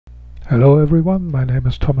Hello everyone, my name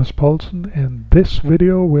is Thomas Paulsen. In this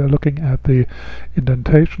video we are looking at the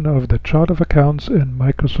indentation of the chart of accounts in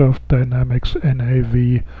Microsoft Dynamics NAV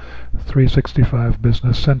 365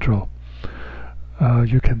 Business Central.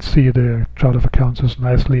 You can see the chart of accounts is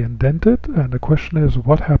nicely indented, and the question is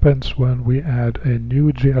what happens when we add a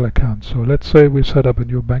new GL account. So let's say we set up a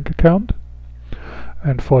new bank account,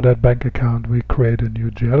 and for that bank account we create a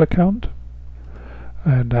new GL account.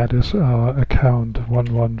 And that is our account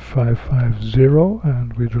 11550,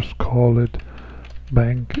 and we just call it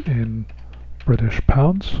bank in British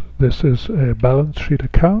pounds. This is a balance sheet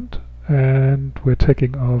account, and we're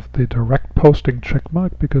taking off the direct posting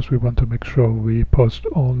checkmark because we want to make sure we post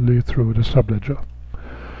only through the subledger.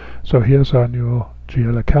 So here's our new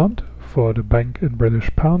GL account for the bank in British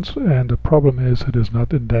pounds, and the problem is it is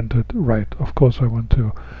not indented right. Of course I want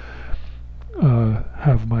to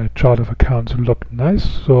have my chart of accounts look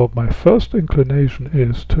nice, so my first inclination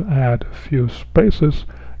is to add a few spaces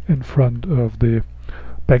in front of the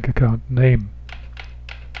bank account name,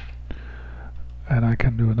 and I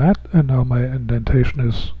can do that, and now my indentation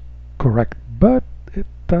is correct, but it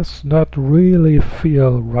does not really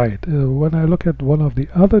feel right. When I look at one of the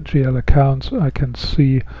other GL accounts, I can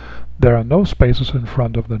see there are no spaces in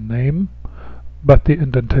front of the name, but the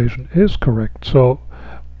indentation is correct. So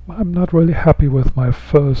I'm not really happy with my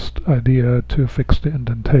first idea to fix the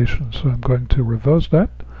indentation, so I'm going to reverse that,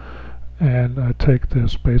 and I take the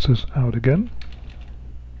spaces out again,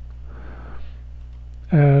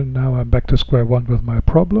 and now I'm back to square one with my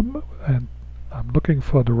problem, and I'm looking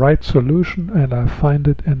for the right solution, and I find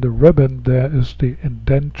it in the ribbon. There is the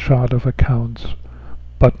Indent Chart of Accounts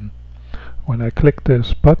button. When I click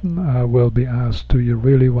this button, I will be asked, do you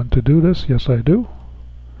really want to do this? Yes, I do.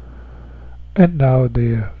 And now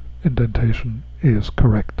the indentation is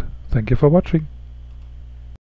correct. Thank you for watching.